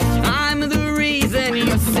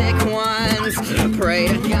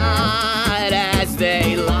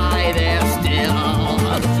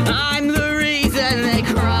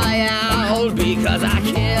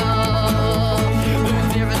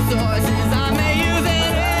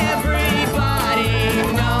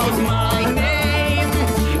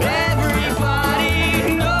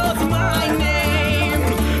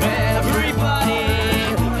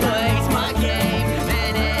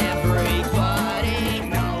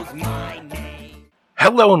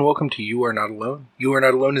Hello and welcome to You Are Not Alone. You Are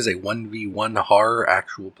Not Alone is a 1v1 horror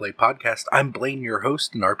actual play podcast. I'm Blaine, your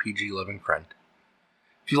host and RPG-loving friend.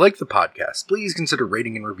 If you like the podcast, please consider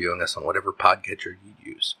rating and reviewing us on whatever podcatcher you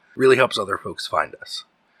use. It really helps other folks find us.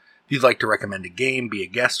 If you'd like to recommend a game, be a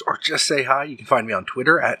guest, or just say hi, you can find me on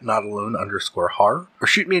Twitter at notalone_horror, or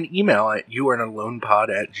shoot me an email at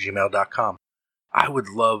youarenotalonepod@gmail.com. I would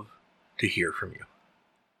love to hear from you.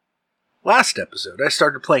 Last episode, I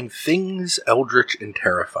started playing Things Eldritch and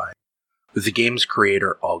Terrifying with the game's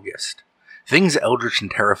creator, August. Things Eldritch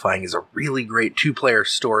and Terrifying is a really great two-player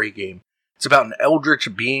story game. It's about an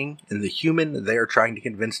eldritch being and the human they are trying to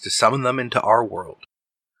convince to summon them into our world.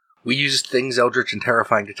 We used Things Eldritch and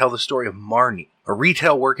Terrifying to tell the story of Marnie, a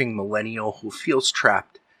retail-working millennial who feels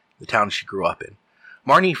trapped in the town she grew up in.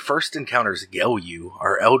 Marnie first encounters Gelyu,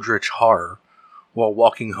 our eldritch horror, while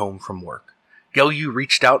walking home from work. Gelyu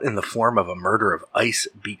reached out in the form of a murder of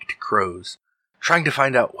ice-beaked crows, trying to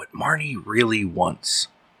find out what Marnie really wants.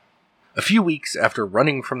 A few weeks after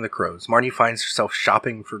running from the crows, Marnie finds herself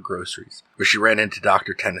shopping for groceries, where she ran into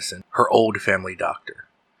Dr. Tennyson, her old family doctor.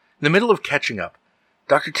 In the middle of catching up,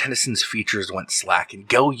 Dr. Tennyson's features went slack, and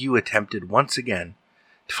Gelyu attempted once again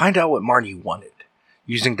to find out what Marnie wanted,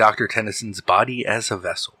 using Dr. Tennyson's body as a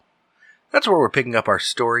vessel. That's where we're picking up our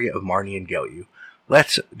story of Marnie and Gelyu.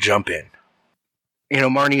 Let's jump in.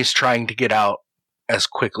 Marnie is trying to get out as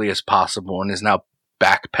quickly as possible and is now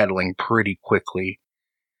backpedaling pretty quickly.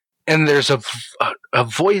 And there's a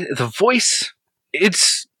voice. The voice,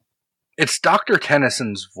 it's Dr.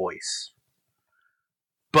 Tennyson's voice,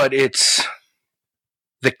 but it's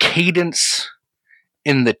the cadence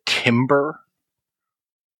in the timbre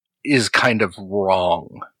is kind of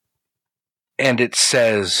wrong. And it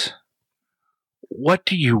says, "What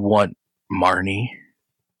do you want, Marnie?"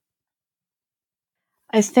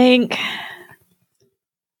 I think, how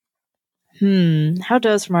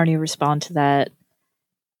does Marnie respond to that?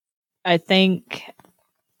 I think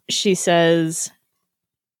she says,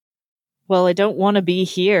 "Well, I don't want to be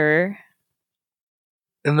here."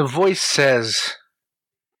 And the voice says,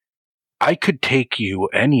 "I could take you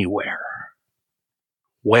anywhere.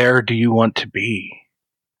 Where do you want to be?"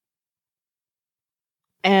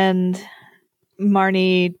 And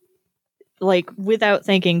Marnie, without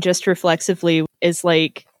thinking, just reflexively, is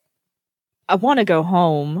like, "I want to go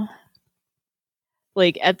home."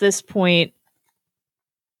 At this point,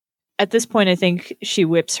 I think she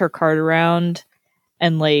whips her cart around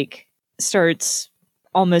and, starts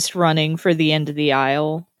almost running for the end of the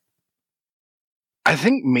aisle. I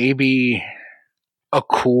think maybe a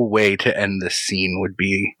cool way to end this scene would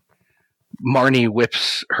be Marnie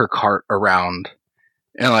whips her cart around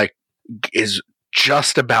and, is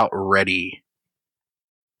just about ready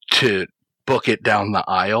to book it down the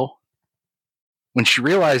aisle when she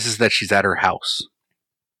realizes that she's at her house.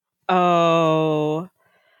 Oh,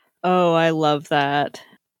 I love that.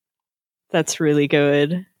 That's really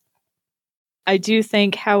good. I do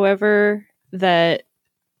think, however, that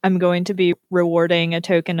I'm going to be rewarding a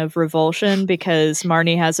token of revulsion because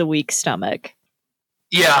Marnie has a weak stomach.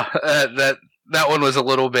 Yeah, that one was a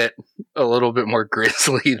little bit more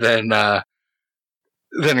grisly than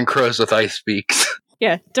in Crows with Ice Beaks.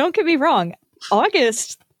 Yeah, don't get me wrong.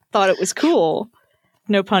 August thought it was cool.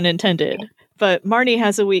 No pun intended. But Marnie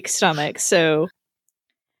has a weak stomach, so...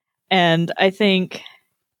 And I think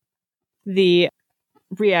the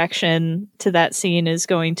reaction to that scene is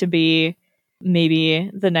going to be maybe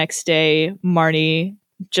the next day, Marnie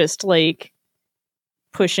just,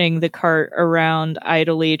 pushing the cart around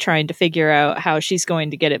idly, trying to figure out how she's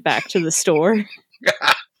going to get it back to the store.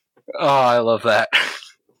 Oh, I love that.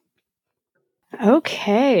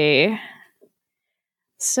 Okay.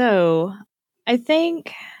 So, I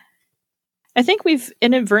think we've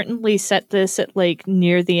inadvertently set this at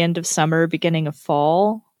near the end of summer, beginning of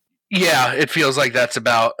fall. Yeah, it feels like that's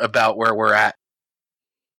about where we're at.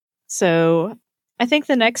 So, I think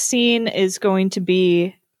the next scene is going to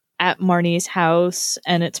be at Marnie's house,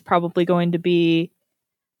 and it's probably going to be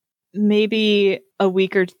maybe a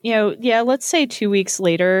week or, let's say 2 weeks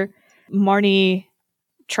later. Marnie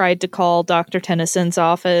tried to call Dr. Tennyson's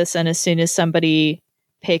office, and as soon as somebody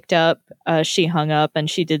picked up, she hung up, and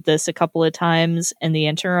she did this a couple of times in the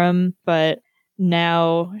interim, but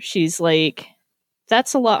now she's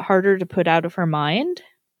that's a lot harder to put out of her mind,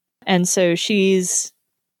 and so she's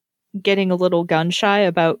getting a little gun shy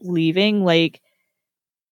about leaving.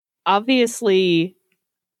 Obviously,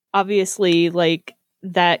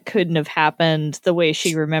 that couldn't have happened the way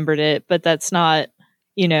she remembered it, but that's not,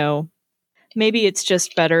 maybe it's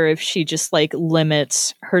just better if she just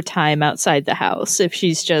limits her time outside the house. If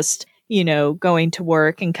she's just, going to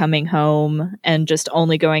work and coming home and just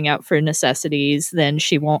only going out for necessities, then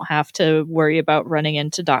she won't have to worry about running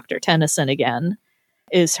into Dr. Tennyson again,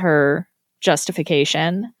 is her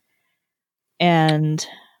justification. And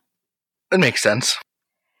that makes sense.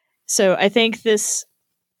 So I think this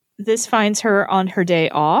finds her on her day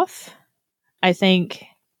off. I think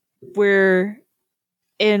we're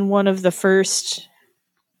in one of the first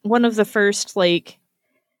like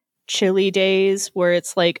chilly days where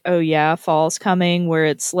it's like, oh yeah, fall's coming, where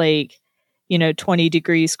it's like 20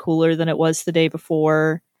 degrees cooler than it was the day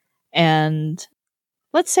before, and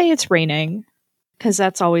let's say it's raining, because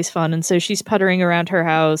that's always fun. And so she's puttering around her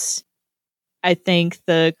house. I think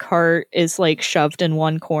the cart is like shoved in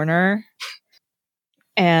one corner,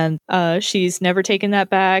 and she's never taken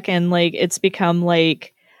that back, and like it's become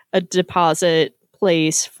like a deposit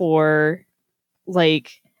place for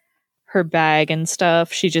like her bag and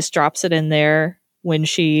stuff. She just drops it in there when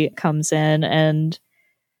she comes in, and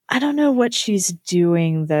I don't know what she's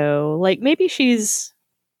doing though. Like maybe she's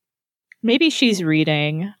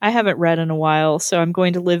reading. I haven't read in a while, so I'm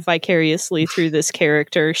going to live vicariously through this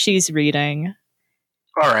character. She's reading.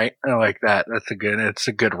 All right, I like that. It's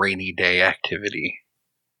a good rainy day activity.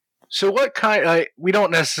 So what kind, we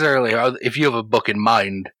don't necessarily, if you have a book in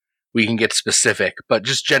mind, we can get specific, but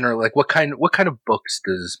just generally, like what kind of books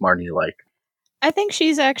does Marnie like? I think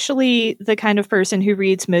she's actually the kind of person who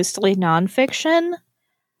reads mostly nonfiction.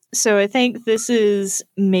 So I think this is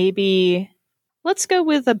maybe, let's go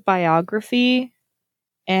with a biography.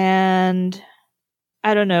 And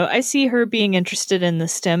I don't know, I see her being interested in the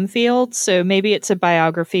STEM field, so maybe it's a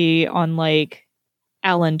biography on like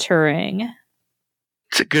Alan Turing.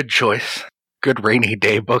 It's a good choice. Good rainy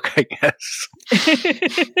day book, I guess.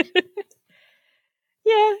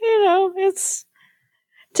 Yeah, it's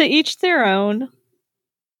to each their own.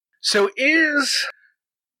 So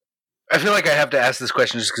I feel like I have to ask this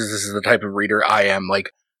question just because this is the type of reader I am.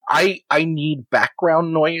 Like, I need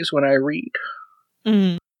background noise when I read.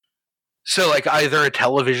 Mm. So, like, either a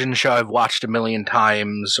television show I've watched a million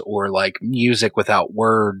times or, like, music without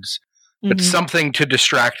words. But something to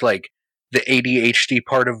distract, like, the ADHD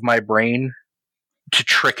part of my brain to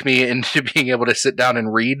trick me into being able to sit down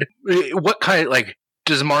and read. What kind of, like,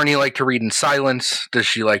 does Marnie like to read in silence? Does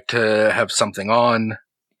she like to have something on?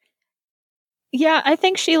 Yeah, I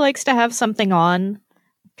think she likes to have something on,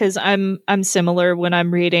 because I'm similar. When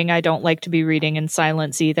I'm reading, I don't like to be reading in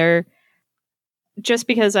silence either. Just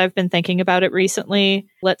because I've been thinking about it recently.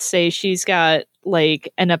 Let's say she's got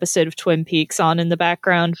like an episode of Twin Peaks on in the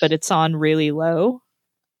background, but it's on really low.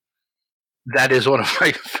 That is one of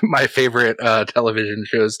my favorite television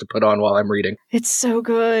shows to put on while I'm reading. It's so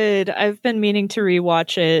good. I've been meaning to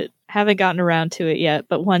rewatch it. Haven't gotten around to it yet,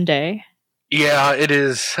 but one day. Yeah, it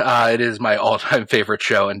is. It is my all-time favorite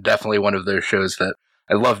show, and definitely one of those shows that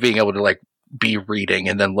I love being able to like be reading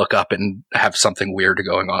and then look up and have something weird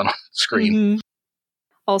going on the screen. Mm-hmm.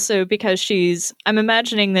 Also, because I'm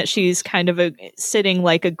imagining that she's kind of sitting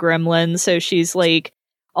like a gremlin, so she's like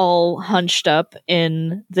all hunched up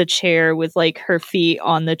in the chair with like her feet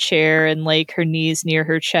on the chair and like her knees near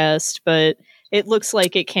her chest, but it looks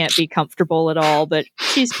like it can't be comfortable at all, but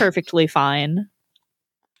she's perfectly fine.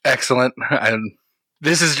 Excellent. And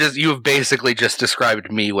this is just, you have basically just described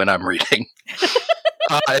me when I'm reading.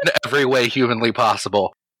 In every way humanly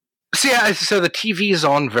possible. So yeah, so the TV is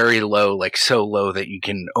on very low, like so low that you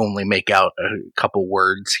can only make out a couple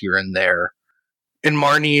words here and there. And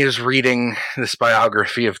Marnie is reading this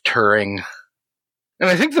biography of Turing. And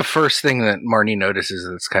I think the first thing that Marnie notices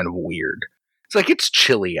that's kind of weird. It's like it's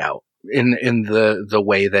chilly out in the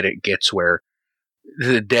way that it gets, where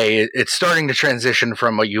the day, it's starting to transition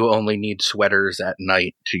from a you only need sweaters at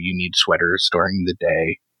night to you need sweaters during the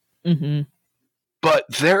day. Mm-hmm. But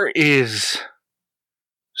there is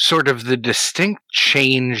sort of the distinct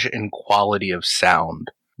change in quality of sound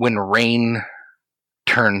when rain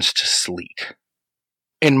turns to sleet.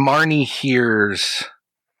 And Marnie hears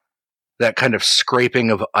that kind of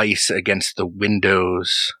scraping of ice against the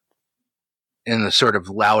windows and the sort of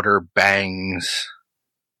louder bangs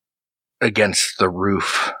against the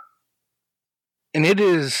roof. And it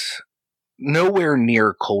is nowhere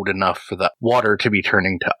near cold enough for the water to be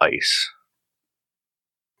turning to ice.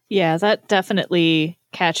 Yeah, that definitely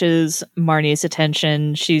catches Marnie's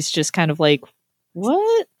attention. She's just kind of like,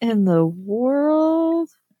 what in the world?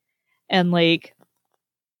 And like,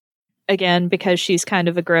 again, because she's kind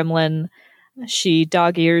of a gremlin, she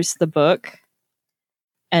dog ears the book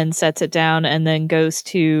and sets it down and then goes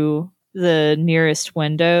to the nearest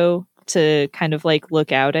window to kind of like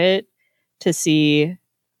look out it to see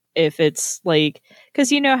if it's like,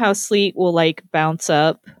 because you know how sleet will like bounce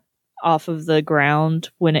up off of the ground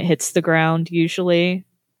when it hits the ground, usually.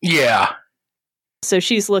 Yeah. So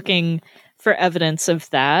she's looking for evidence of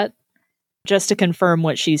that, just to confirm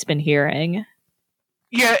what she's been hearing.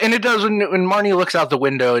 Yeah, and it does, when Marnie looks out the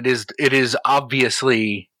window, it is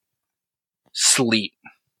obviously sleet.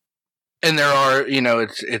 And there are,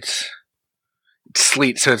 it's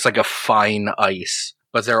sleet, so it's like a fine ice.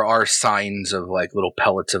 But there are signs of like little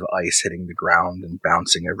pellets of ice hitting the ground and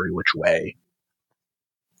bouncing every which way.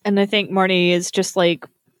 And I think Marnie is just like,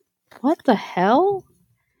 what the hell?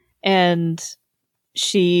 And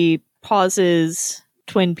she pauses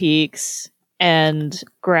Twin Peaks and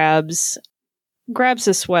grabs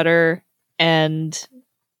a sweater and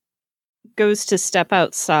goes to step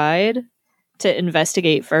outside to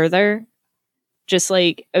investigate further. Just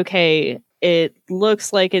like, okay, it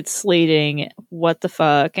looks like it's sleeting. What the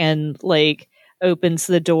fuck? And like opens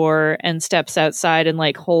the door and steps outside and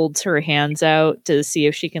like holds her hands out to see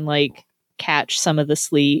if she can like catch some of the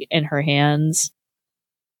sleet in her hands.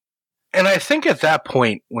 And I think at that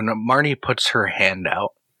point, when Marnie puts her hand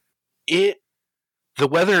out, the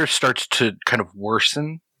weather starts to kind of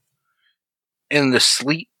worsen, and the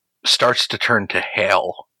sleet starts to turn to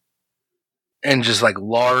hail. And just like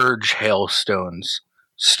large hailstones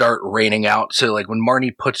start raining out. So like when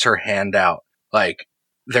Marnie puts her hand out, like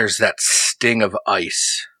there's that sting of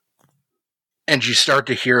ice. And you start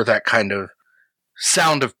to hear that kind of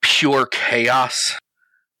sound of pure chaos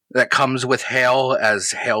that comes with hail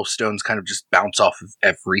as hailstones kind of just bounce off of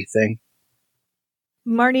everything.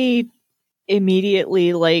 Marnie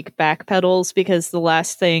immediately like backpedals because the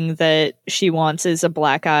last thing that she wants is a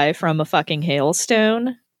black eye from a fucking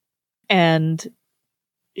hailstone. And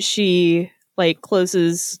she like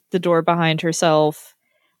closes the door behind herself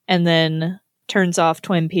and then turns off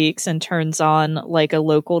Twin Peaks and turns on like a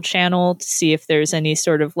local channel to see if there's any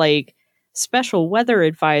sort of like special weather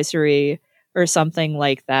advisory or something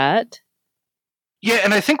like that. Yeah,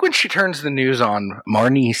 and I think when she turns the news on,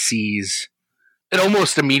 Marnie sees it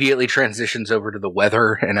almost immediately transitions over to the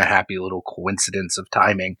weather in a happy little coincidence of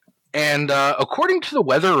timing. And according to the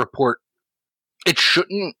weather report, it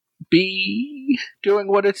shouldn't be doing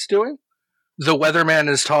what it's doing. The weatherman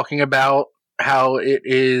is talking about how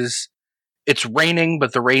it's raining,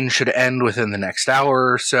 but the rain should end within the next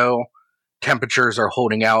hour or so. Temperatures are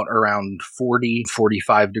holding out around 40,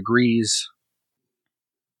 45 degrees.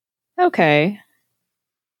 Okay.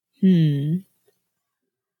 And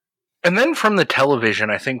then from the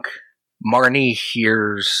television, I think Marnie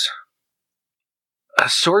hears a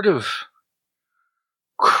sort of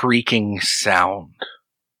creaking sound.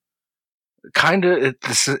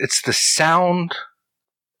 It's the sound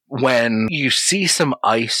when you see some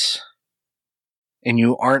ice and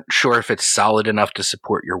you aren't sure if it's solid enough to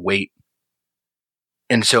support your weight.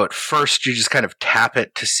 And so at first you just kind of tap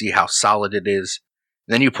it to see how solid it is.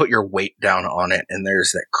 Then you put your weight down on it and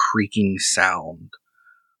there's that creaking sound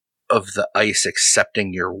of the ice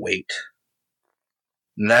accepting your weight.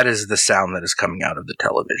 And that is the sound that is coming out of the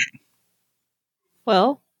television.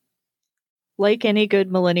 Well, like any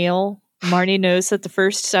good millennial, Marnie knows that the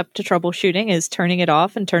first step to troubleshooting is turning it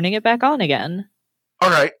off and turning it back on again.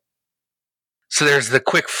 All right. So there's the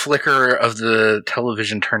quick flicker of the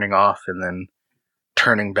television turning off and then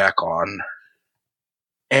turning back on.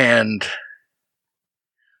 And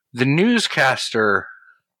the newscaster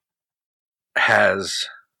has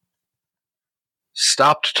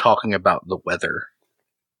stopped talking about the weather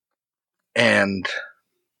and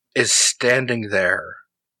is standing there.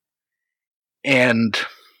 And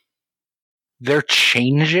they're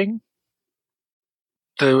changing.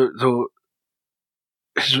 His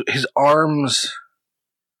arms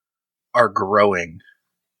are growing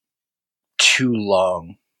too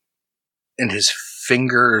long, and his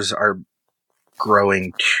fingers are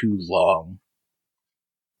growing too long,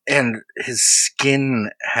 and his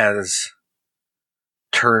skin has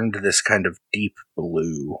turned this kind of deep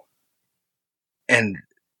blue, and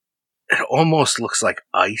it almost looks like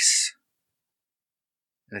ice.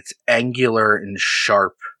 And it's angular and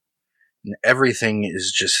sharp, and everything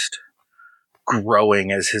is just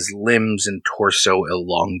growing as his limbs and torso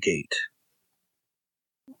elongate.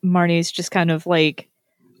 Marnie's just kind of like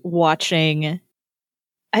watching.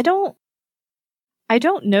 I don't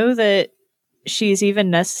know that she's even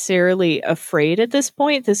necessarily afraid at this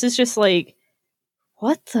point. This is just like,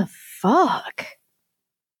 what the fuck?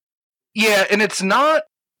 Yeah, and it's not,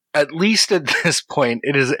 at least at this point,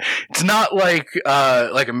 it's not like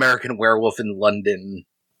American Werewolf in London,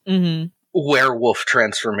 werewolf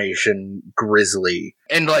transformation grizzly.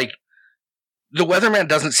 And like, the weatherman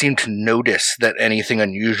doesn't seem to notice that anything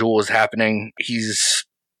unusual is happening. He's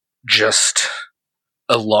just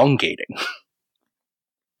elongating.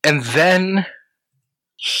 And then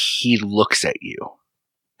he looks at you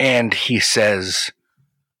and he says,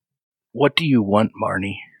 "What do you want,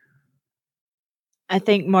 Marnie?" I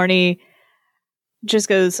think Marnie just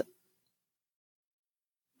goes,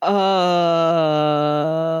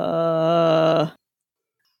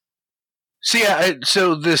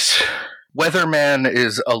 So this weatherman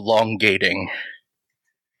is elongating.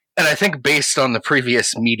 And I think based on the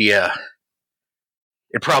previous media,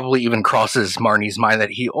 it probably even crosses Marnie's mind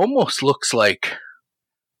that he almost looks like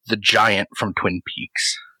the giant from Twin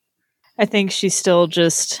Peaks. I think she's still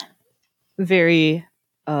just very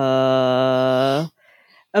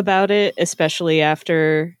about it, especially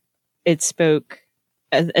after the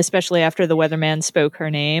weatherman spoke her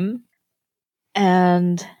name.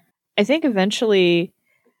 And I think eventually,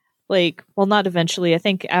 not eventually, I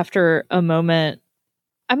think after a moment,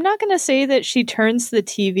 I'm not going to say that she turns the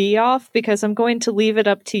TV off, because I'm going to leave it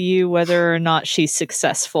up to you whether or not she's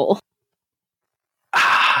successful.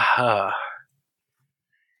 I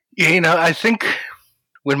think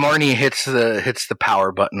when Marnie hits the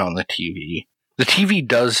power button on the TV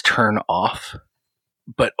does turn off,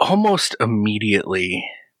 but almost immediately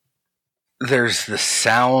there's the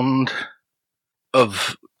sound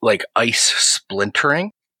of like ice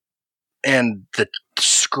splintering, and the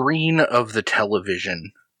screen of the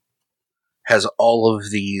television has all of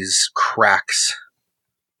these cracks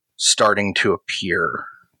starting to appear.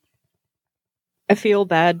 I feel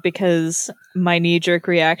bad because my knee-jerk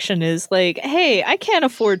reaction is like, hey, I can't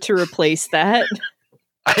afford to replace that.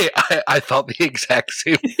 I thought the exact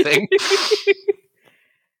same thing.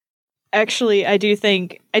 Actually, I do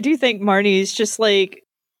think Marnie's just like,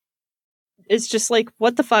 it's just like,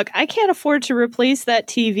 what the fuck? I can't afford to replace that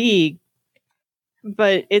TV.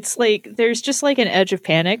 But it's like, there's just like an edge of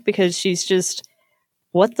panic, because she's just,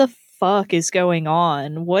 what the fuck is going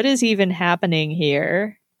on? What is even happening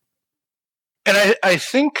here? And I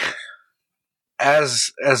think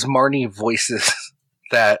as Marnie voices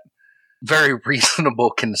that very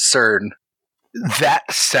reasonable concern, that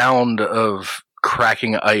sound of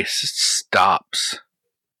cracking ice stops.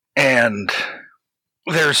 And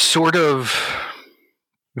there's sort of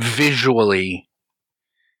visually,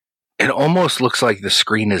 it almost looks like the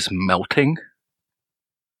screen is melting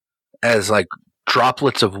as like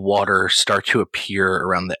droplets of water start to appear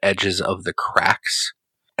around the edges of the cracks,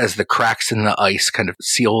 as the cracks in the ice kind of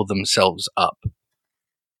seal themselves up.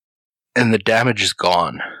 And the damage is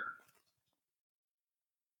gone.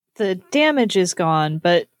 The damage is gone,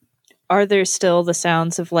 but are there still the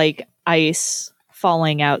sounds of like ice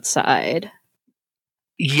falling outside?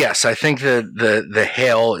 Yes, I think the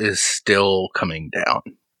hail is still coming down.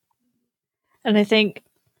 And I think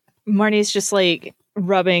Marnie's just like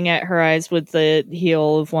rubbing at her eyes with the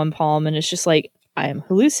heel of one palm, and it's just like, I am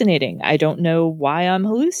hallucinating. I don't know why I'm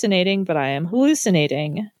hallucinating, but I am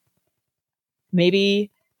hallucinating.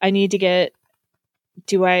 Maybe I need to get...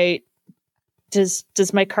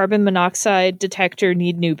 Does my carbon monoxide detector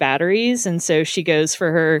need new batteries? And so she goes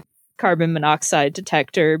for her carbon monoxide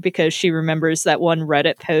detector because she remembers that one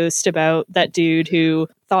Reddit post about that dude who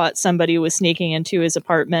thought somebody was sneaking into his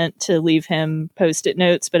apartment to leave him post-it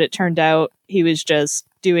notes, but it turned out he was just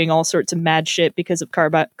doing all sorts of mad shit because of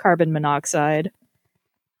carbon monoxide.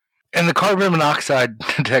 And the carbon monoxide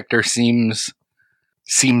detector seems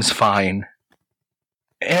fine.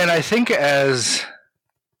 And I think as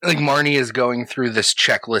like Marnie is going through this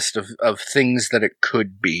checklist of things that it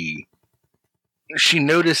could be, she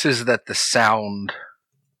notices that the sound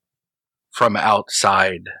from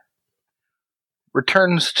outside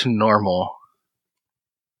returns to normal.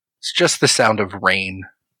 It's just the sound of rain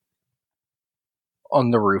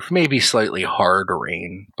on the roof. Maybe slightly hard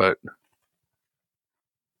rain, but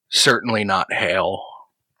certainly not hail.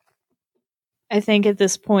 I think at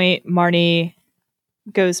this point, Marnie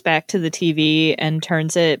goes back to the TV and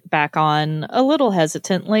turns it back on a little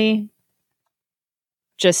hesitantly,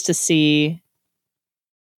 just to see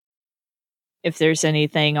if there's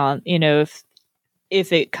anything on,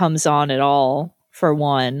 if it comes on at all, for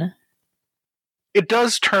one. It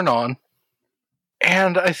does turn on,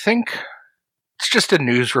 and I think it's just a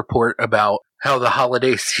news report about how the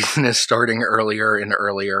holiday season is starting earlier and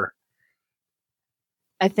earlier.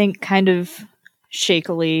 I think kind of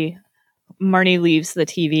shakily, Marnie leaves the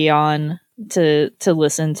TV on to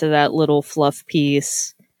listen to that little fluff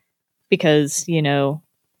piece, because,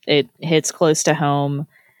 it hits close to home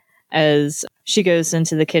as she goes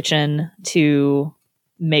into the kitchen to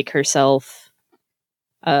make herself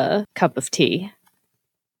a cup of tea.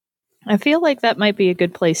 I feel like that might be a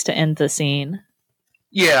good place to end the scene.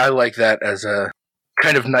 Yeah, I like that as a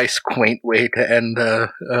kind of nice, quaint way to end a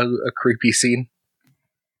creepy scene.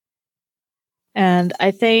 And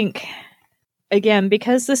I think, again,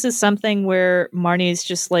 because this is something where Marnie's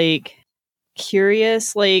just like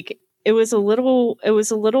curious, like it was a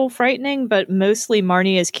little frightening, but mostly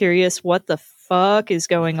Marnie is curious what the fuck is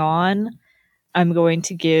going on. I'm going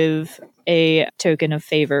to give a token of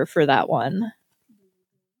favor for that one.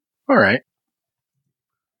 All right.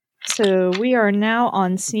 So we are now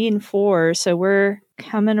on scene 4, so we're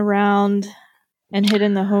coming around and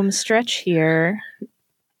hitting the home stretch here.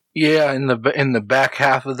 Yeah, in the back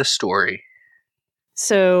half of the story.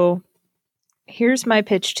 So here's my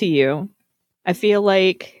pitch to you. I feel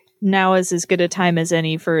like now is as good a time as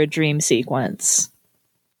any for a dream sequence.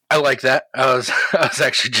 I like that. I was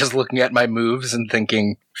actually just looking at my moves and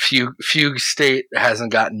thinking fugue state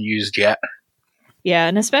hasn't gotten used yet. Yeah,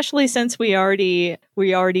 and especially since we already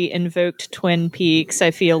invoked Twin Peaks,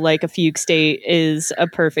 I feel like a fugue state is a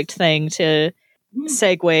perfect thing to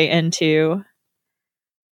segue into.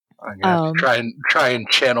 I'm gonna have to try and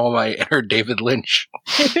channel my inner David Lynch.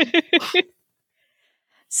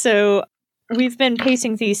 So we've been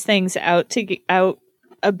pacing these things out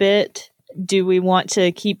a bit. Do we want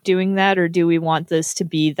to keep doing that, or do we want this to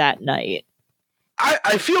be that night?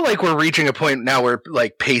 I feel like we're reaching a point now where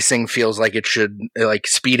like pacing feels like it should, like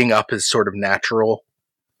speeding up is sort of natural.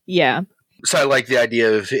 Yeah. So I like the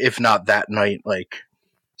idea of, if not that night, like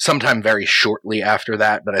sometime very shortly after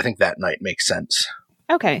that, but I think that night makes sense.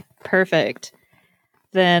 Okay, perfect.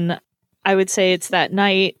 Then I would say it's that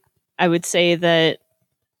night. I would say that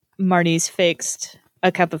Marnie's fixed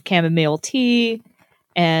a cup of chamomile tea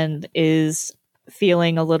and is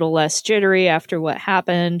feeling a little less jittery after what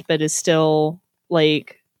happened, but is still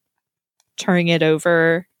like turning it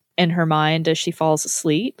over in her mind as she falls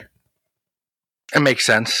asleep. It makes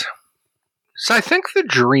sense. So I think the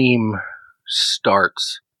dream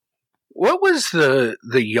starts. What was the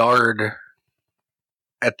yard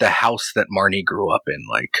at the house that Marnie grew up in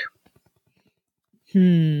like?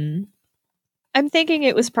 I'm thinking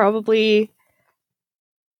it was probably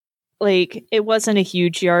like, it wasn't a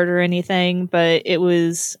huge yard or anything, but it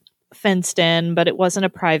was fenced in, but it wasn't a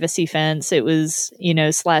privacy fence. It was,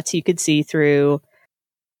 slats you could see through.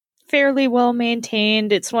 Fairly well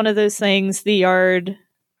maintained. It's one of those things, the yard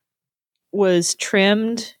was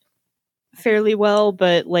trimmed fairly well,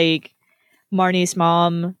 but like Marnie's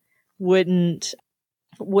mom wouldn't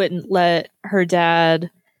let her dad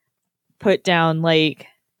put down like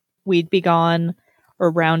Weed Be Gone or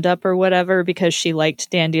Roundup or whatever, because she liked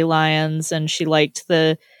dandelions and she liked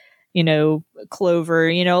the, clover,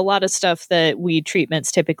 a lot of stuff that weed treatments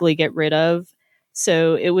typically get rid of.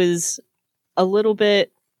 So it was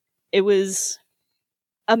it was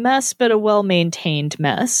a mess, but a well-maintained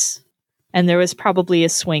mess. And there was probably a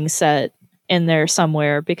swing set in there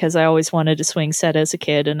somewhere, because I always wanted a swing set as a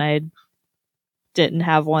kid and I didn't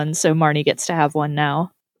have one. So Marnie gets to have one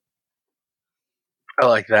now. I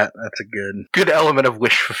like that. That's a good element of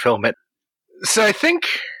wish fulfillment. So I think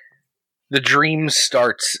the dream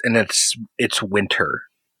starts and it's winter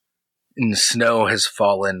and snow has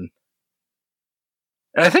fallen.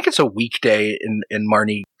 And I think it's a weekday and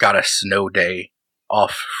Marnie got a snow day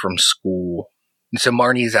off from school. And so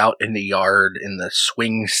Marnie's out in the yard and the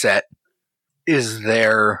swing set is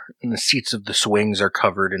there and the seats of the swings are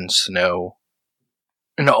covered in snow.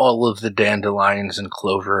 And all of the dandelions and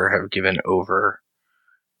clover have given over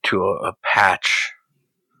to a patch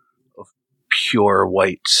of pure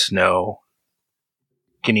white snow.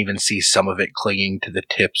 You can even see some of it clinging to the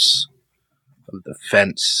tips of the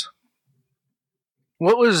fence.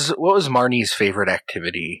 What was Marnie's favorite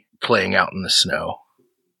activity playing out in the snow?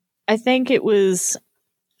 I think it was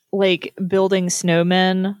like building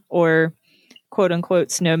snowmen, or quote unquote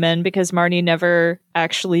snowmen, because Marnie never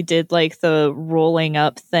actually did like the rolling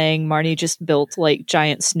up thing. Marnie just built like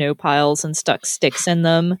giant snow piles and stuck sticks in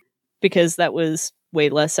them, because that was way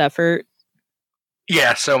less effort.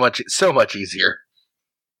 Yeah, so much easier.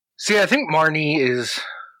 See, I think Marnie is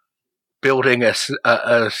building a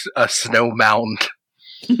snow mound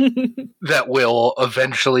that will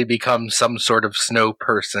eventually become some sort of snow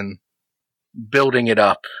person. Building it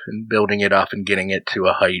up and getting it to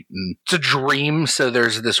a height. And it's a dream, so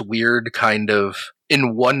there's this weird kind of,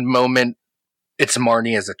 in one moment it's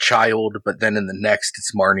Marnie as a child, but then in the next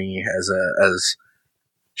it's Marnie as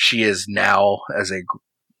she is now as a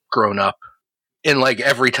grown up. And like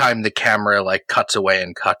every time the camera like cuts away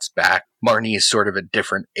and cuts back, Marnie is sort of a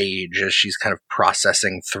different age as she's kind of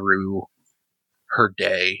processing through her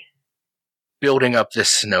day, building up this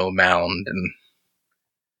snow mound and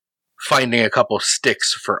finding a couple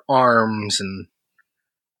sticks for arms and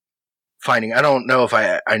finding, I don't know if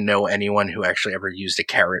I know anyone who actually ever used a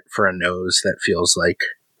carrot for a nose. That feels like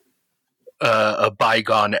a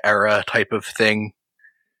bygone era type of thing.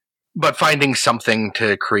 But finding something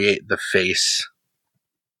to create the face.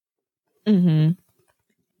 Mm-hmm.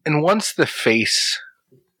 And once the face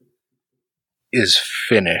is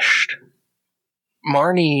finished,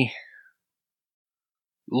 Marnie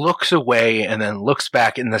looks away and then looks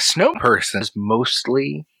back, and the snow person is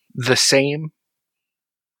mostly the same,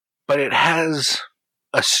 but it has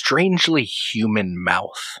a strangely human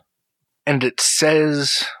mouth. And it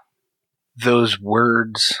says those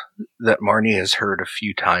words that Marnie has heard a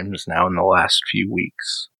few times now in the last few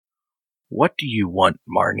weeks. What do you want,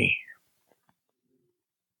 Marnie?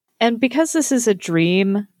 And because this is a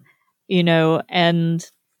dream,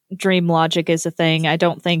 and dream logic is a thing, I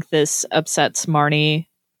don't think this upsets Marnie,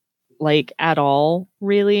 at all,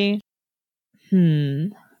 really.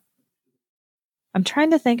 I'm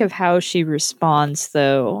trying to think of how she responds,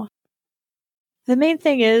 though. The main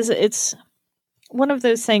thing is, it's one of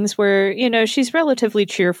those things where, she's relatively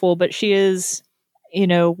cheerful, but she is,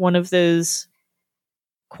 one of those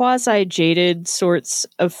quasi-jaded sorts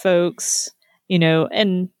of folks,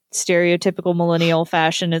 and stereotypical millennial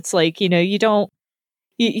fashion. It's like, you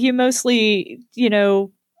mostly,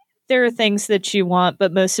 there are things that you want,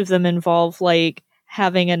 but most of them involve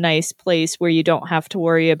having a nice place where you don't have to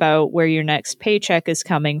worry about where your next paycheck is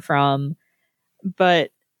coming from.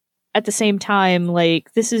 But at the same time,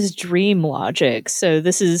 this is dream logic. So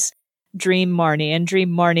this is Dream Marnie, and Dream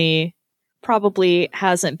Marnie probably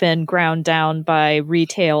hasn't been ground down by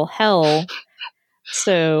retail hell.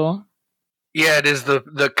 So yeah, it is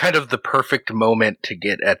the kind of the perfect moment to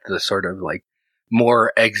get at the sort of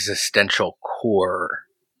more existential core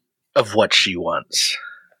of what she wants.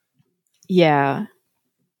 Yeah.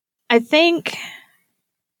 I think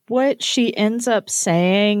what she ends up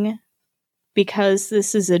saying, because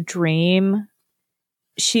this is a dream,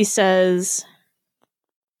 she says,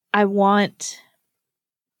 I want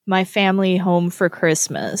my family home for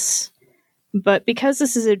Christmas. But because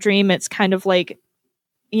this is a dream, it's kind of like,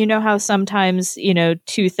 how sometimes,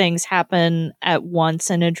 two things happen at once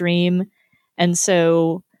in a dream. And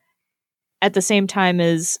so at the same time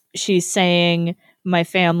as she's saying my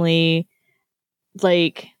family,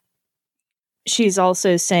 she's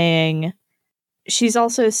also saying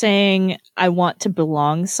I want to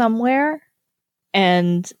belong somewhere.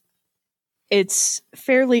 And it's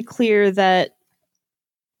fairly clear that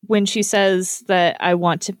when she says that I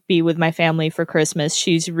want to be with my family for Christmas,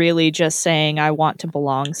 she's really just saying I want to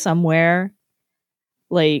belong somewhere.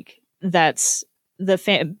 That's the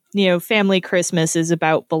family Christmas is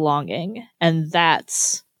about belonging, and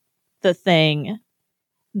that's the thing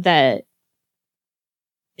that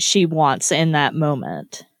she wants in that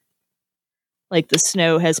moment. The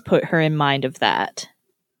snow has put her in mind of that.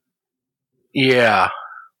 Yeah.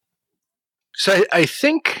 So I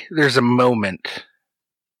think there's a moment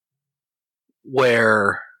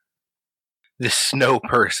where the snow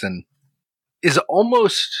person is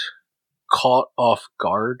almost caught off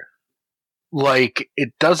guard.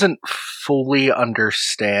 It doesn't fully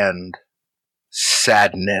understand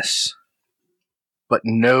sadness, but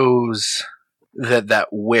knows that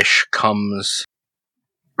wish comes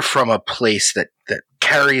from a place that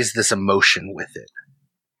carries this emotion with it.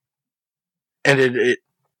 And it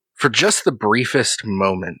for just the briefest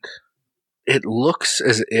moment, it looks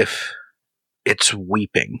as if it's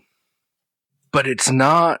weeping. But it's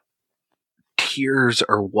not tears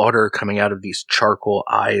or water coming out of these charcoal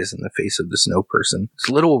eyes in the face of the snow person. It's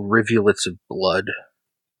little rivulets of blood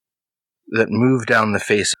that move down the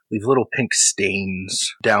face, leave little pink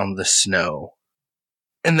stains down the snow.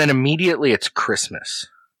 And then immediately it's Christmas.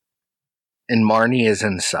 And Marnie is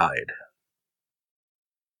inside.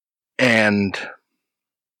 And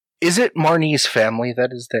is it Marnie's family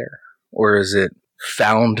that is there? Or is it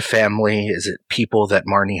found family? Is it people that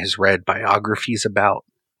Marnie has read biographies about?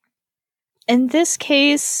 In this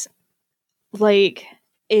case,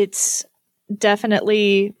 it's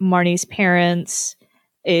definitely Marnie's parents.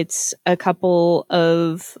 It's a couple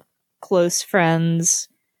of close friends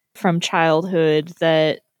from childhood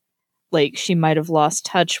that she might have lost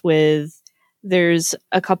touch with. There's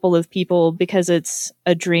a couple of people, because it's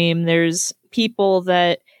a dream, there's people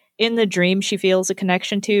that in the dream she feels a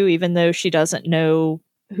connection to, even though she doesn't know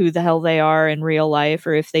who the hell they are in real life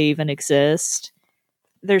or if they even exist.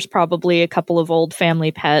 There's probably a couple of old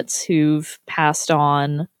family pets who've passed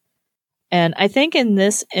on. And I think in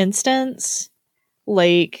this instance,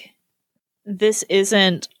 this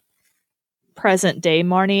isn't present day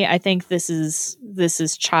Marnie. I think this is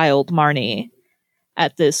child Marnie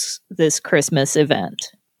at this Christmas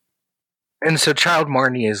event. And so Child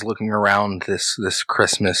Marnie is looking around this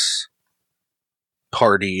Christmas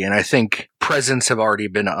party, and I think presents have already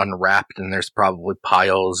been unwrapped, and there's probably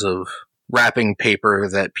piles of wrapping paper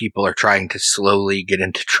that people are trying to slowly get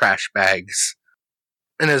into trash bags.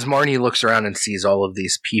 And as Marnie looks around and sees all of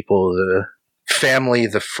these people, the family,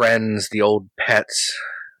 the friends, the old pets,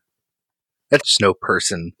 that snow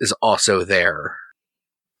person is also there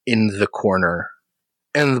in the corner.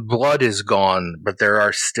 And the blood is gone, but there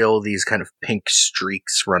are still these kind of pink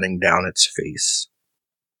streaks running down its face.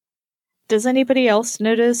 Does anybody else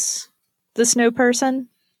notice the snow person?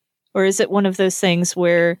 Or is it one of those things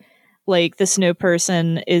where, like, the snow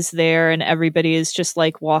person is there and everybody is just,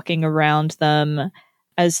 like, walking around them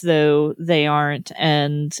as though they aren't,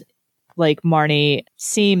 and, like, Marnie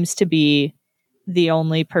seems to be the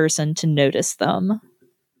only person to notice them?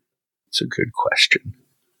 It's a good question.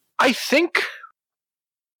 I think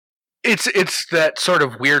it's that sort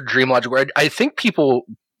of weird dream logic where I think people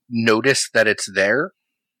notice that it's there,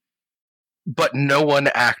 but no one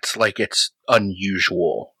acts like it's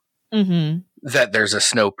unusual that there's a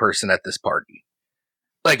snow person at this party.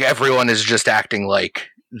 Like, everyone is just acting like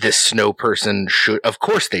this snow person should, of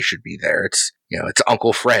course they should be there. It's, it's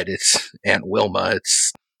Uncle Fred, it's Aunt Wilma,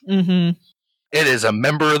 it is a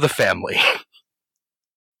member of the family.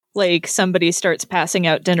 Like, somebody starts passing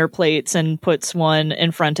out dinner plates and puts one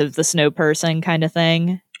in front of the snow person kind of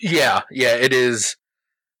thing. Yeah, it is.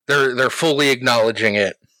 They're fully acknowledging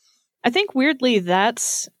it. I think weirdly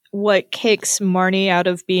that's what kicks Marnie out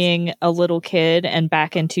of being a little kid and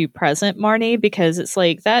back into present Marnie, because it's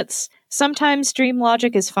like, that's sometimes dream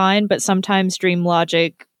logic is fine, but sometimes dream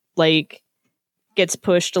logic, like, gets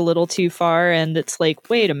pushed a little too far, and it's like,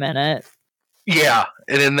 wait a minute. Yeah,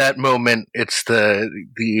 and in that moment, it's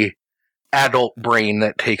the adult brain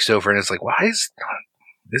that takes over, and it's like, why is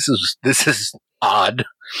this is odd.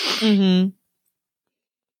 And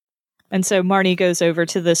so Marnie goes over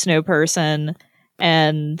to the snow person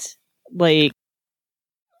and, like,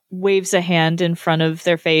 waves a hand in front of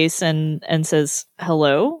their face and says,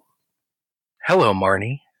 "Hello? Hello,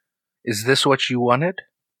 Marnie. Is this what you wanted?"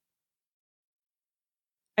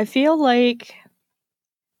 I feel like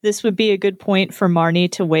this would be a good point for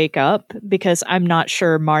Marnie to wake up, because I'm not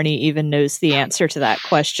sure Marnie even knows the answer to that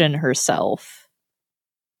question herself.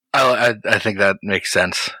 I think that makes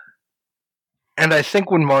sense. And I think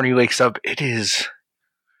when Marnie wakes up, it is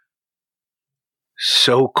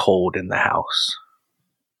so cold in the house.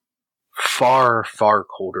 Far, far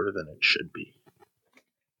colder than it should be.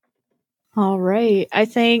 All right. I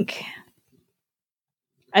think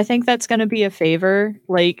that's going to be a favor.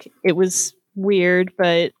 Like, it was weird,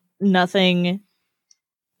 but nothing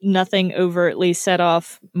overtly set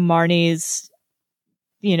off Marnie's,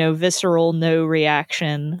 visceral no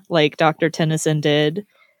reaction like Dr. Tennyson did.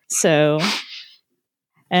 So,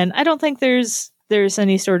 and I don't think there's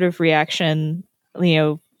any sort of reaction,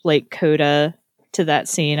 like coda to that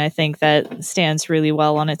scene. I think that stands really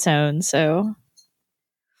well on its own. So,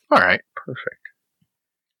 all right, perfect.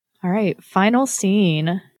 All right, final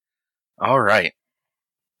scene. All right.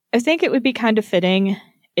 I think it would be kind of fitting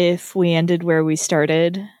if we ended where we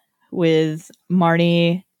started, with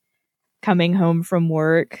Marnie coming home from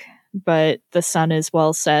work, but the sun is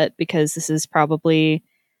well set because this is probably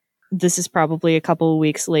a couple of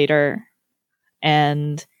weeks later,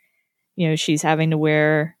 and she's having to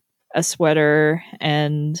wear a sweater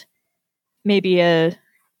and maybe a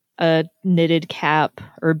knitted cap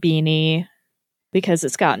or beanie because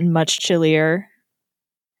it's gotten much chillier.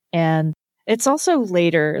 And it's also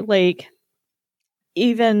later, like,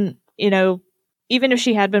 even if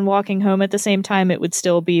she had been walking home at the same time, it would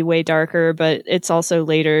still be way darker, but it's also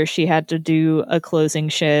later. She had to do a closing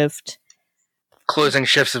shift. Closing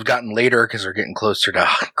shifts have gotten later because we're getting closer to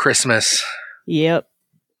Christmas. Yep,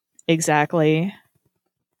 exactly.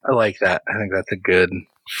 I like that. I think that's a good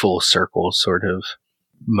full circle sort of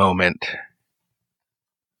moment.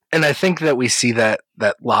 And I think that we see that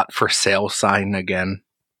lot for sale sign again.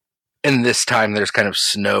 And this time there's kind of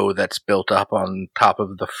snow that's built up on top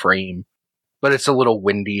of the frame. But it's a little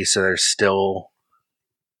windy, so there's still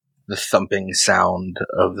the thumping sound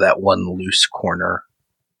of that one loose corner.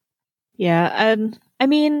 Yeah, and I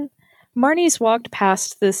mean, Marnie's walked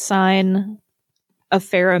past this sign a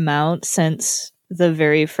fair amount since the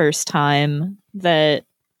very first time that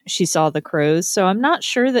she saw the crows, so I'm not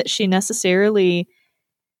sure that she necessarily...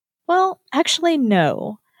 Well, actually,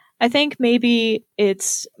 no. I think maybe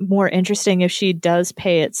it's more interesting if she does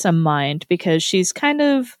pay it some mind, because she's kind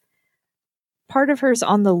of... part of her's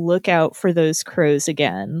on the lookout for those crows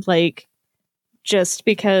again. Like, just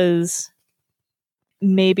because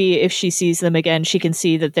maybe if she sees them again, she can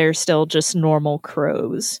see that they're still just normal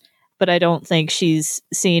crows. But I don't think she's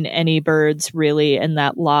seen any birds really in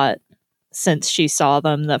that lot since she saw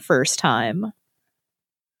them the first time.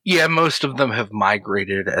 Yeah, most of them have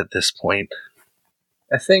migrated at this point.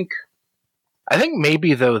 I think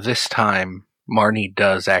maybe, though, this time, Marnie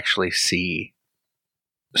does actually see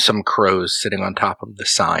some crows sitting on top of the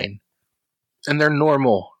sign. And they're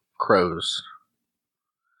normal crows.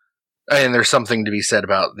 And there's something to be said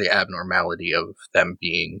about the abnormality of them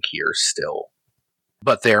being here still.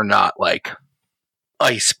 But they're not, like,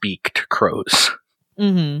 ice-beaked crows.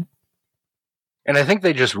 Mm-hmm. And I think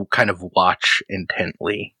they just kind of watch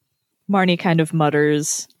intently. Marnie kind of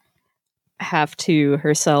mutters, half to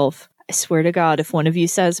herself, I swear to God, if one of you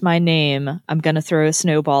says my name, I'm gonna throw a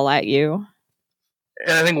snowball at you.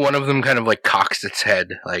 And I think one of them kind of, like, cocks its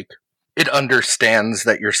head, like, it understands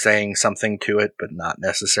that you're saying something to it, but not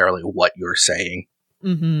necessarily what you're saying.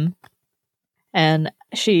 Mm-hmm. And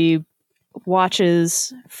she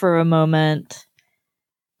watches for a moment,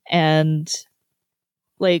 and,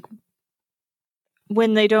 like,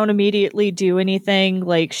 when they don't immediately do anything,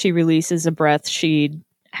 like, she releases a breath she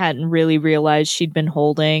hadn't really realized she'd been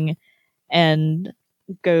holding, and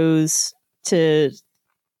goes to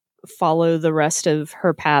follow the rest of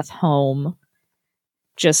her path home,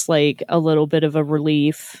 just like a little bit of a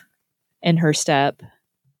relief in her step.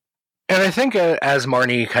 And I think as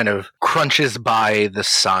Marnie kind of crunches by the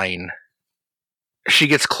sign, she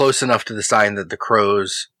gets close enough to the sign that the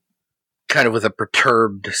crows, kind of with a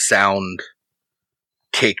perturbed sound,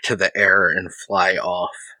 take to the air and fly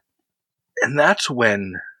off. And that's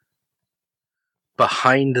when,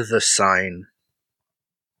 behind the sign,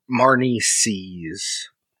 Marnie sees...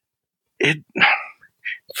 It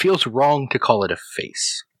feels wrong to call it a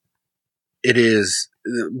face. It is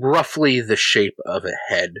roughly the shape of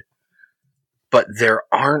a head, but there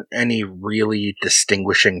aren't any really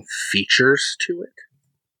distinguishing features to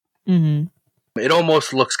it. Mm-hmm. It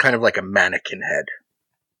almost looks kind of like a mannequin head,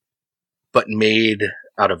 but made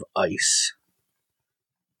out of ice.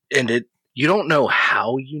 And you don't know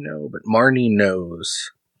how you know, but Marnie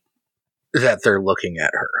knows that they're looking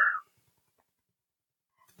at her.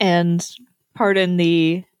 And pardon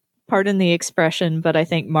the expression, but I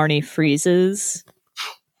think Marnie freezes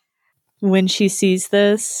when she sees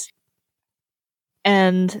this.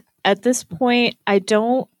 And at this point, I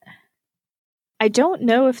don't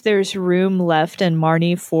know if there's room left in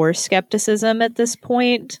Marnie for skepticism at this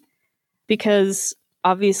point, because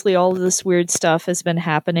obviously all of this weird stuff has been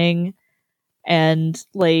happening, and,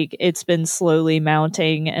 like, it's been slowly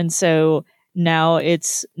mounting, and so now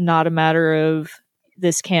it's not a matter of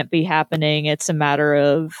this can't be happening, it's a matter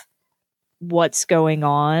of what's going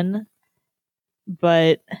on.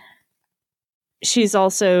 But she's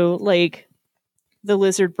also, like, the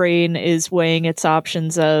lizard brain is weighing its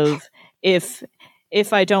options of if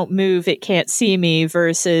I don't move, it can't see me,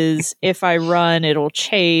 versus if I run, it'll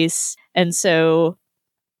chase. And so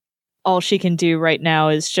all she can do right now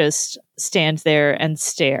is just stand there and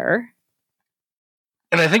stare.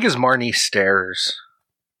 And I think as Marnie stares,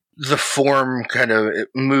 the form kind of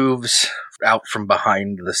moves out from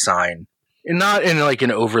behind the sign. And not in, like,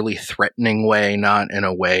 an overly threatening way, not in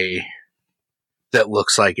a way that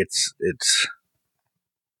looks like it's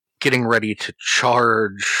getting ready to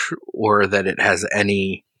charge, or that it has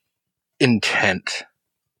any intent.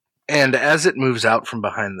 And as it moves out from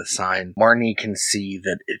behind the sign, Marnie can see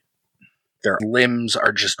that their limbs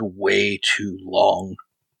are just way too long.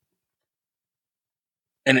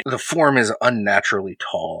 And the form is unnaturally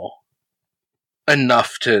tall,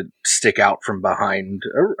 enough to stick out from behind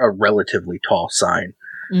a relatively tall sign.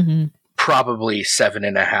 Mm-hmm. Probably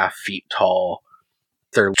 7.5 feet tall.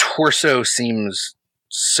 Their torso seems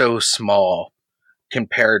so small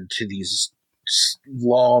compared to these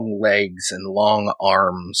long legs and long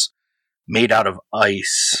arms made out of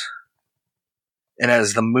ice. And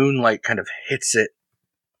as the moonlight kind of hits it,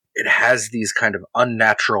 it has these kind of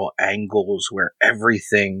unnatural angles where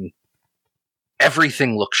everything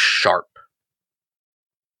looks sharp.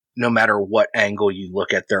 No matter what angle you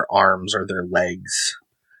look at their arms or their legs,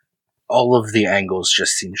 all of the angles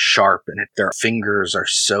just seem sharp, and their fingers are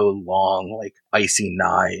so long, like icy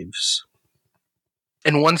knives.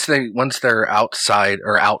 And once they're outside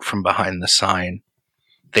or out from behind the sign,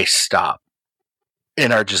 they stop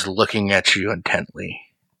and are just looking at you intently.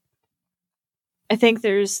 I think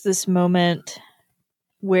there's this moment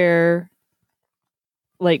where,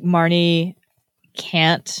 like, Marnie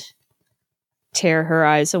can't tear her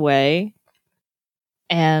eyes away,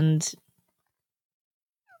 and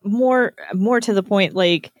more to the point,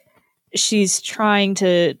 like, she's trying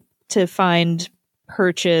to find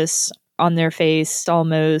purchase on their face,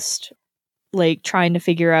 almost like trying to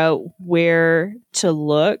figure out where to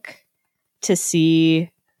look to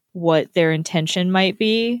see what their intention might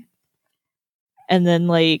be. And then,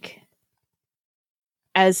 like,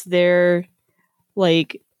 as they're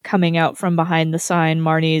like coming out from behind the sign,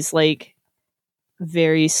 Marnie's like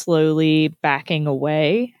very slowly backing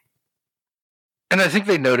away. And I think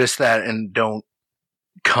they notice that and don't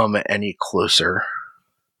come any closer.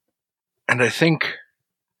 And I think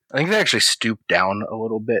they actually stoop down a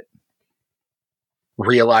little bit,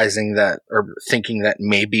 realizing that, or thinking that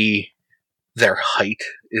maybe their height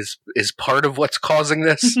is part of what's causing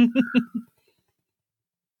this.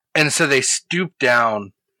 And so they stoop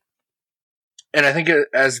down, and I think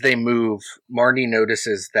as they move, Marnie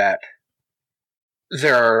notices that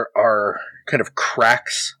there are kind of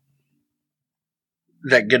cracks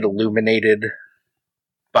that get illuminated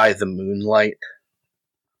by the moonlight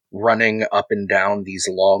running up and down these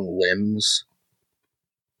long limbs.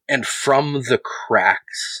 And from the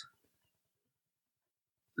cracks,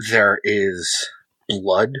 there is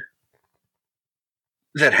blood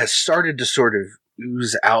that has started to sort of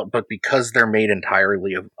ooze out, but because they're made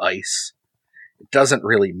entirely of ice, it doesn't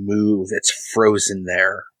really move. It's frozen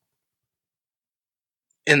there.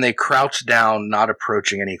 And they crouch down, not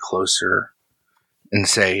approaching any closer, and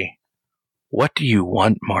say, "What do you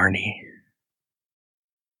want, Marnie?"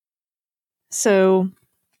 So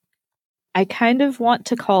I kind of want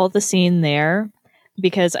to call the scene there,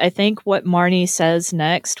 because I think what Marnie says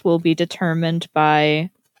next will be determined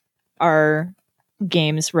by our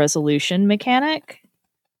game's resolution mechanic.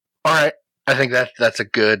 All right. I think that's a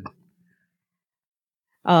good...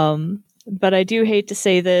 But I do hate to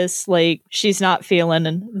say this, like, she's not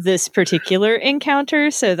feeling this particular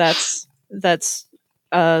encounter, so that's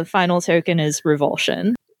final token is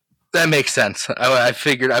revulsion. That makes sense. I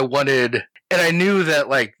figured I wanted... And I knew that,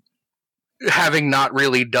 like, having not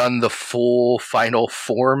really done the full final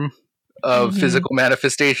form of physical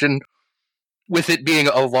manifestation, with it being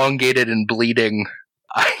elongated and bleeding,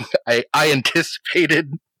 I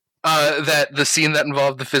anticipated that the scene that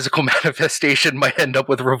involved the physical manifestation might end up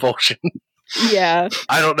with revulsion. Yeah.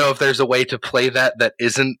 I don't know if there's a way to play that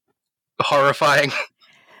isn't horrifying.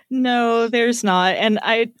 No, there's not. And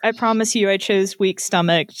I promise you I chose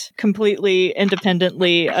weak-stomached completely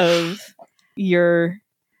independently of your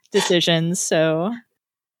decisions. So,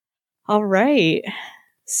 all right.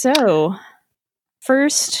 So,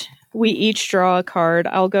 first, we each draw a card.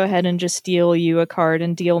 I'll go ahead and just deal you a card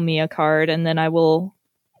and deal me a card, and then I will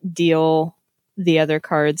deal the other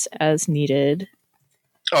cards as needed.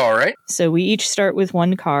 All right. So we each start with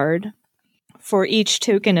one card. For each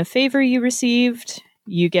token of favor you received,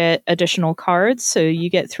 you get additional cards. So you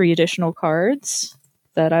get 3 additional cards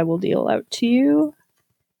that I will deal out to you.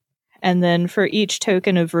 And then for each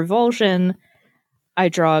token of revulsion, I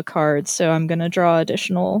draw a card. So I'm going to draw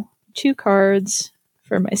additional 2 cards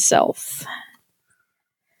for myself.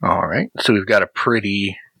 All right. So we've got a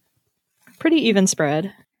pretty even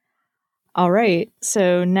spread. All right.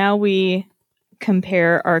 So now we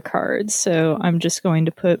compare our cards. So I'm just going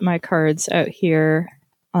to put my cards out here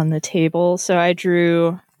on the table. So I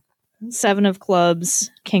drew 7 of clubs,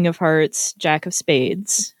 King of hearts, Jack of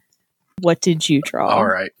spades. What did you draw? All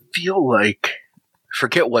right. Feel like,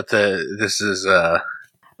 forget what this is.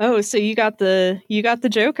 Oh, so you got the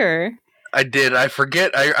Joker. I did. I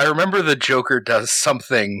forget. I remember the Joker does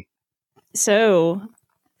something. So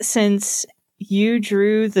since you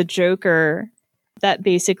drew the Joker, that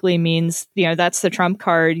basically means, that's the trump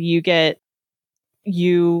card. You get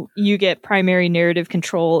primary narrative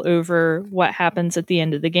control over what happens at the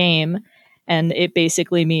end of the game, and it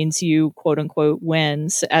basically means you quote unquote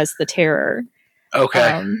wins as the terror.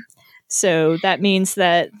 Okay. So that means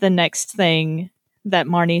that the next thing that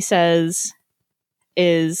Marnie says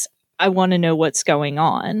is, "I want to know what's going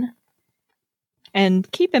on."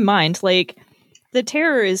 And keep in mind, like, the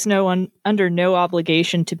terror is under no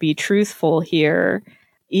obligation to be truthful here,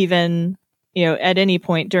 even, at any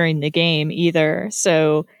point during the game either.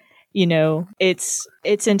 So, it's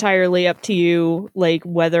entirely up to you, like,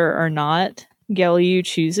 whether or not Gelyu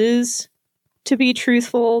chooses to be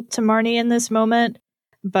truthful to Marnie in this moment.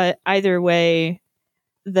 But either way,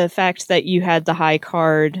 the fact that you had the high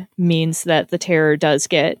card means that the terror does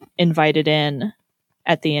get invited in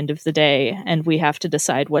at the end of the day, and we have to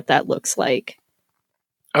decide what that looks like.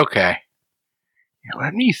 Okay.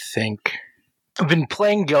 Let me think. I've been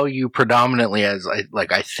playing Gelyu predominantly as,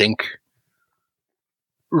 I think,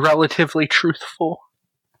 relatively truthful.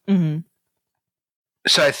 Mm-hmm.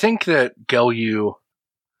 So I think that Gelyu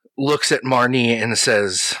looks at Marnie and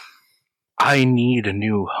says, "I need a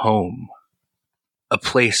new home. a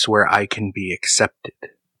place where I can be accepted.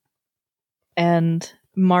 And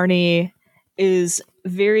Marnie is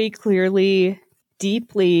very clearly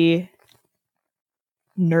deeply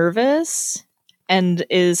nervous and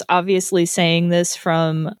is obviously saying this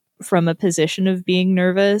from a position of being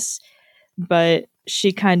nervous, but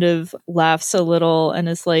she kind of laughs a little and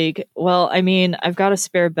is like, well, I mean, I've got a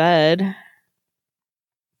spare bed.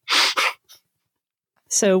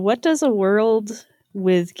 So what does a world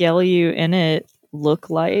with Gelyu in it look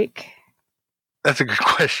like? That's a good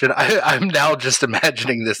question. I'm now just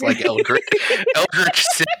imagining this like Eldritch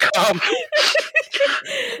sitcom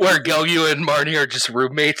where Gelyu and Marnie are just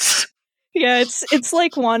roommates. Yeah, it's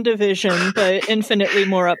like WandaVision, but infinitely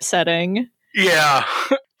more upsetting. Yeah.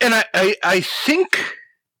 And I think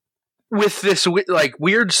with this like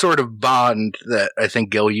weird sort of bond that I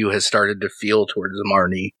think Gelyu has started to feel towards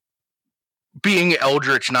Marnie, being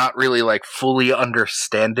Eldritch, not really like fully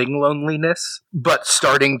understanding loneliness, but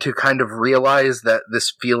starting to kind of realize that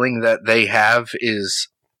this feeling that they have is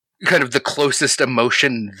kind of the closest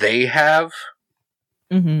emotion they have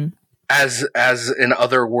as an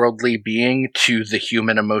otherworldly being to the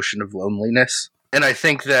human emotion of loneliness. And I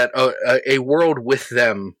think that a world with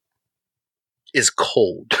them is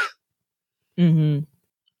cold.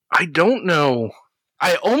 I don't know.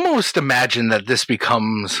 I almost imagine that this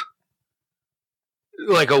becomes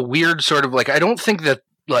like a weird sort of like, I don't think that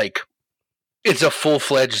like it's a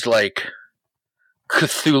full-fledged like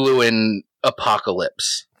Cthulhuan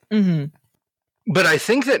apocalypse. But I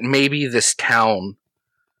think that maybe this town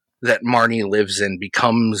that Marnie lives in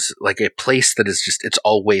becomes like a place that is just, it's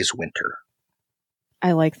always winter.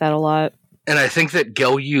 I like that a lot. And I think that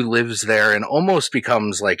Gelyu lives there and almost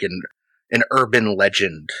becomes like an urban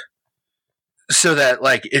legend. So that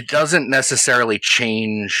like it doesn't necessarily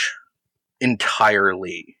change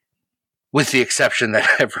entirely, with the exception that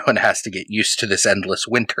everyone has to get used to this endless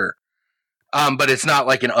winter. But it's not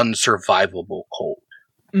like an unsurvivable cold.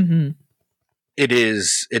 It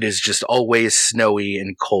is just always snowy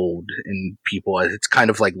and cold, and people, it's kind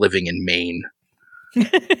of like living in Maine.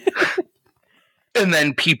 And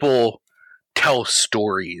then people tell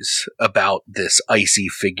stories about this icy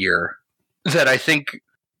figure that I think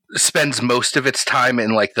spends most of its time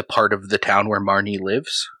in like the part of the town where Marnie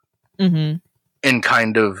lives. And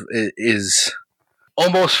kind of is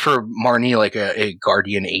almost for Marnie like a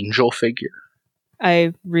guardian angel figure.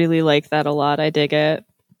 I really like that a lot. I dig it.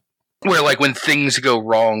 Where like when things go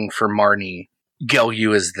wrong for Marnie,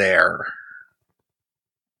 Gelyu is there.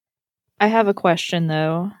 I have a question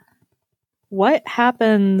though. What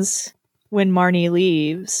happens when Marnie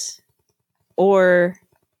leaves? Or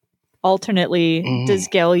alternately, does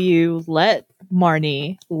Gelyu let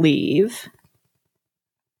Marnie leave?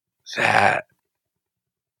 That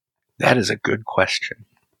is a good question.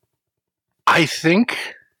 I think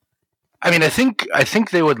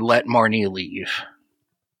they would let Marnie leave.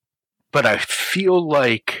 But I feel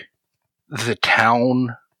like the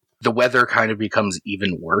town, the weather kind of becomes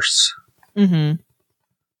even worse.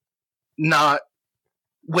 Not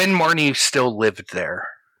when Marnie still lived there.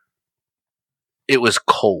 It was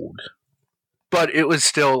cold. But it was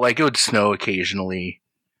still like it would snow occasionally.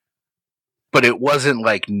 But it wasn't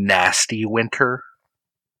like nasty winter.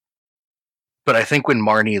 But I think when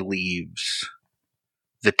Marnie leaves,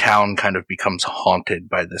 the town kind of becomes haunted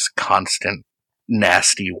by this constant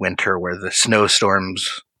nasty winter where the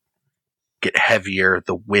snowstorms get heavier,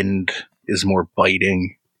 the wind is more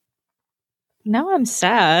biting. Now I'm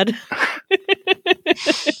sad.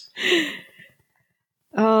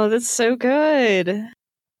 Oh, that's so good.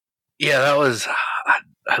 Yeah,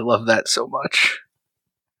 I love that so much.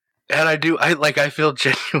 And I feel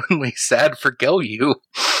genuinely sad for Gelyu.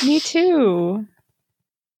 Me too.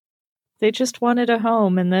 They just wanted a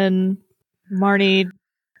home, and then Marnie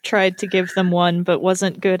tried to give them one, but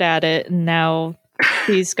wasn't good at it, and now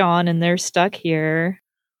he's gone, and they're stuck here.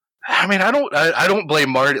 I mean, I don't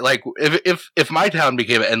blame Marnie. Like, if my town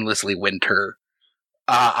became endlessly winter,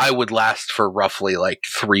 I would last for roughly like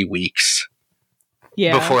 3 weeks.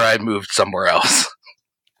 Yeah. Before I moved somewhere else.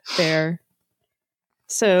 Fair.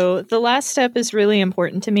 So the last step is really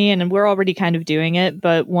important to me, and we're already kind of doing it,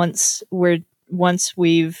 but once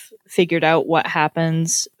we've figured out what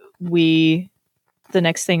happens, the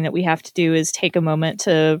next thing that we have to do is take a moment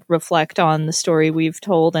to reflect on the story we've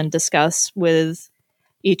told and discuss with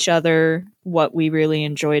each other what we really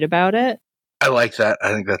enjoyed about it. I like that.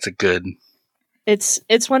 I think that's a good...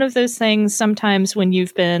 It's one of those things sometimes when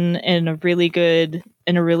you've been in a really good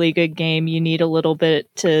game, you need a little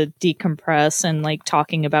bit to decompress, and like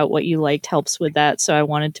talking about what you liked helps with that. So I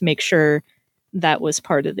wanted to make sure that was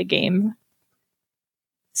part of the game.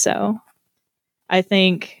 So I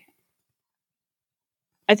think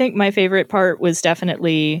my favorite part was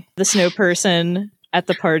definitely the snow person at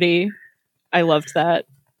the party. I loved that.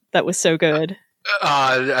 That was so good.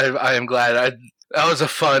 I am glad. That was a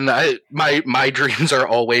fun. My dreams are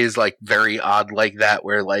always like very odd like that,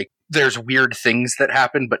 where like there's weird things that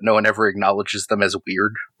happen, but no one ever acknowledges them as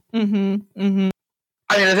weird. Mm-hmm. Mm-hmm.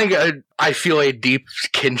 I think I feel a deep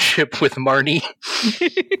kinship with Marnie,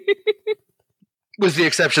 with the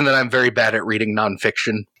exception that I'm very bad at reading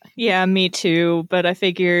nonfiction. Yeah, me too. But I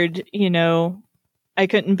figured, I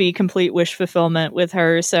couldn't be complete wish fulfillment with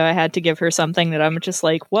her, so I had to give her something that I'm just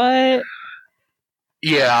like, what?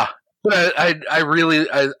 Yeah, but I really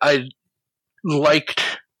liked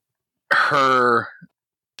her,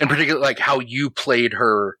 in particular, like how you played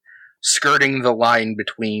her, skirting the line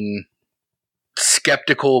between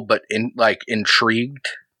skeptical but intrigued,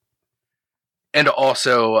 and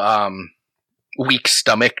also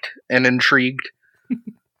weak-stomached and intrigued.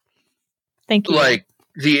 Thank you. Like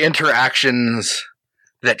the interactions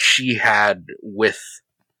that she had with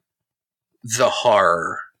the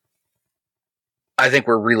horror, I think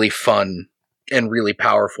were really fun and really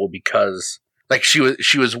powerful because like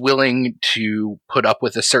she was willing to put up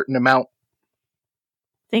with a certain amount.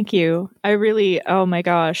 Thank you. I really, oh my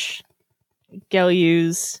gosh.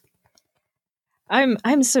 Geluy's.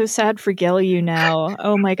 I'm so sad for Gelu now.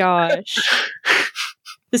 Oh my gosh.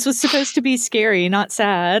 This was supposed to be scary, not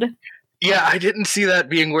sad. Yeah, I didn't see that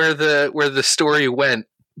being where the story went.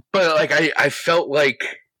 But like I felt like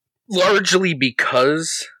largely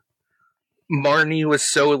because Marnie was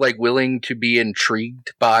so like willing to be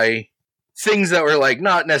intrigued by things that were like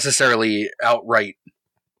not necessarily outright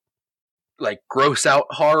like gross out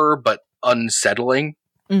horror, but unsettling.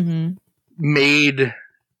 Mm-hmm. Made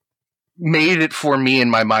it for me in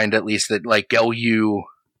my mind at least that like Gelu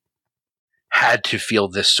had to feel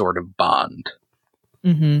this sort of bond.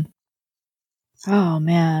 Mm-hmm. Oh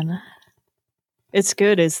man. It's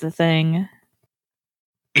good is the thing.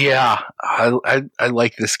 Yeah, I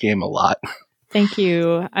like this game a lot. Thank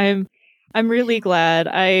you. I'm really glad.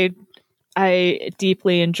 I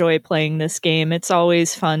deeply enjoy playing this game. It's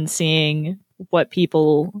always fun seeing what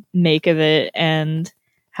people make of it and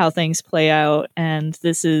how things play out, and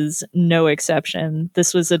this is no exception.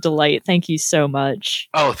 This was a delight. Thank you so much.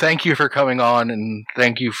 Oh, thank you for coming on, and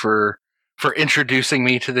thank you for introducing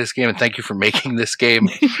me to this game, and thank you for making this game.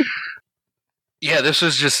 Yeah, this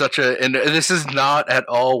was just and this is not at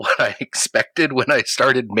all what I expected when I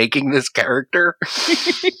started making this character.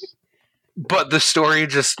 But the story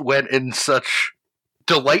just went in such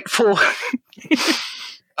delightful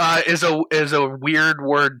is a weird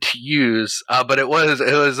word to use, but it was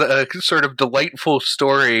a sort of delightful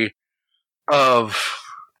story of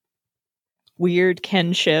weird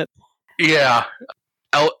kinship. Yeah,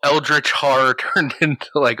 eldritch horror turned into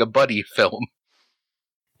like a buddy film.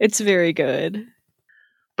 It's very good.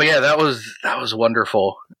 But yeah, that was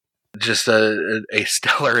wonderful. Just a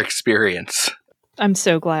stellar experience. I'm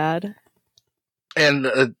so glad.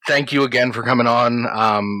 And thank you again for coming on.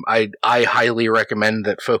 I highly recommend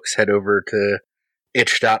that folks head over to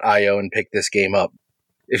itch.io and pick this game up.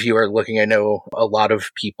 If you are looking, I know a lot of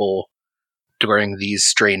people during these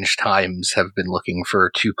strange times have been looking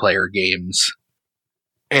for 2-player games.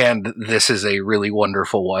 And this is a really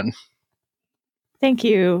wonderful one. Thank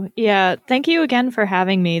you. Yeah, thank you again for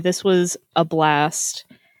having me. This was a blast.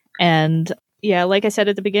 And yeah, like I said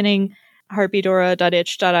at the beginning,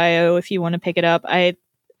 harpydora.itch.io if you want to pick it up. I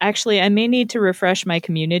may need to refresh my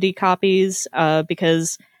community copies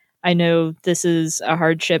because I know this is a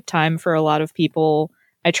hardship time for a lot of people.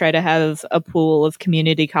 I try to have a pool of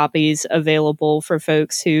community copies available for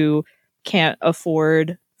folks who can't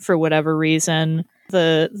afford, for whatever reason,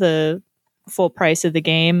 the full price of the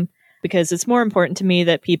game, because it's more important to me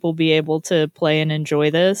that people be able to play and enjoy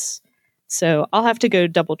this. So I'll have to go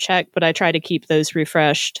double check, but I try to keep those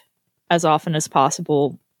refreshed as often as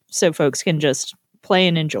possible so folks can just play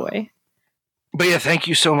and enjoy. But yeah, thank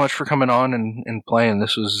you so much for coming on and playing.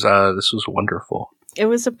 This was wonderful. It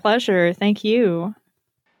was a pleasure. Thank you.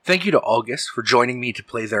 Thank you to August for joining me to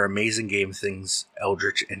play their amazing game Things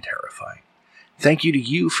Eldritch and Terrifying. Thank you to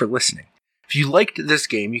you for listening. If you liked this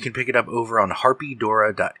game, you can pick it up over on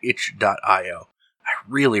harpydora.itch.io. I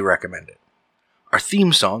really recommend it. Our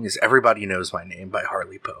theme song is Everybody Knows My Name by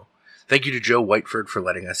Harley Poe. Thank you to Joe Whiteford for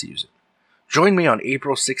letting us use it. Join me on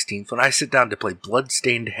April 16th when I sit down to play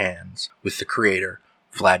Bloodstained Hands with the creator,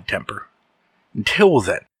 Vlad Temper. Until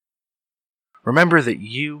then, remember that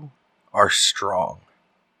you are strong,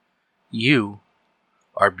 you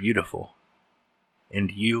are beautiful,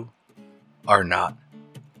 and you are not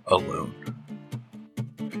alone.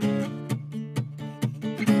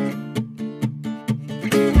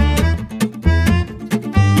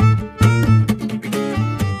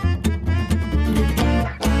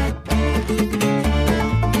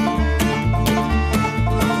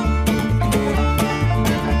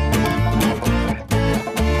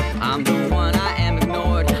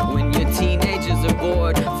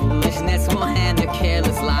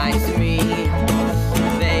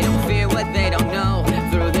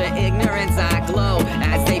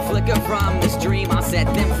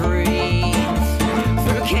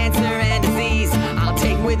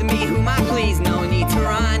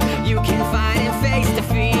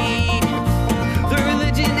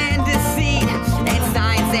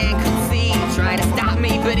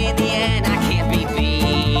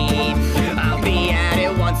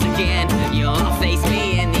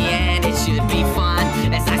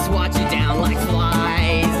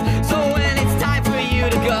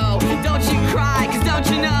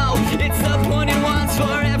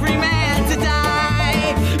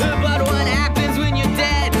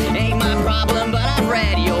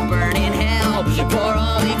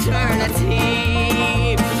 all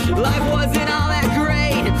eternity. Life wasn't all that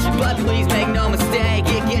great, but please make no mistake,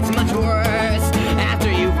 it gets much worse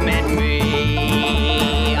after you've met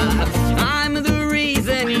me. I'm the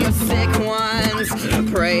reason your sick ones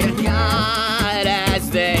pray to God as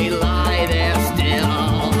they lie there still.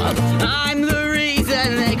 I'm the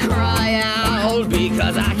reason they cry out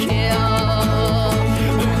because I kill.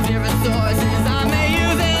 There's different sources I may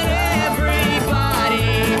use and everybody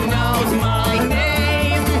knows my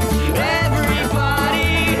name.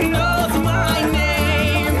 Everybody knows my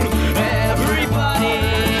name. Everybody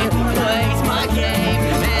plays my game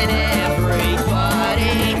and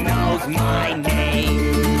everybody knows my name.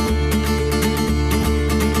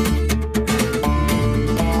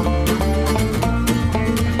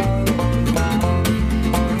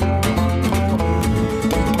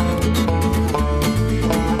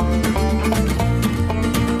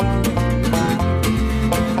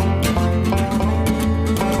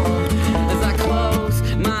 As I close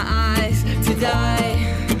my eyes to die,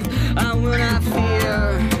 I will not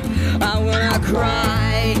fear, I will not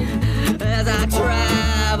cry. As I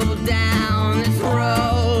travel down this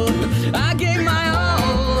road, I gave my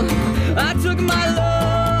all, I took my love.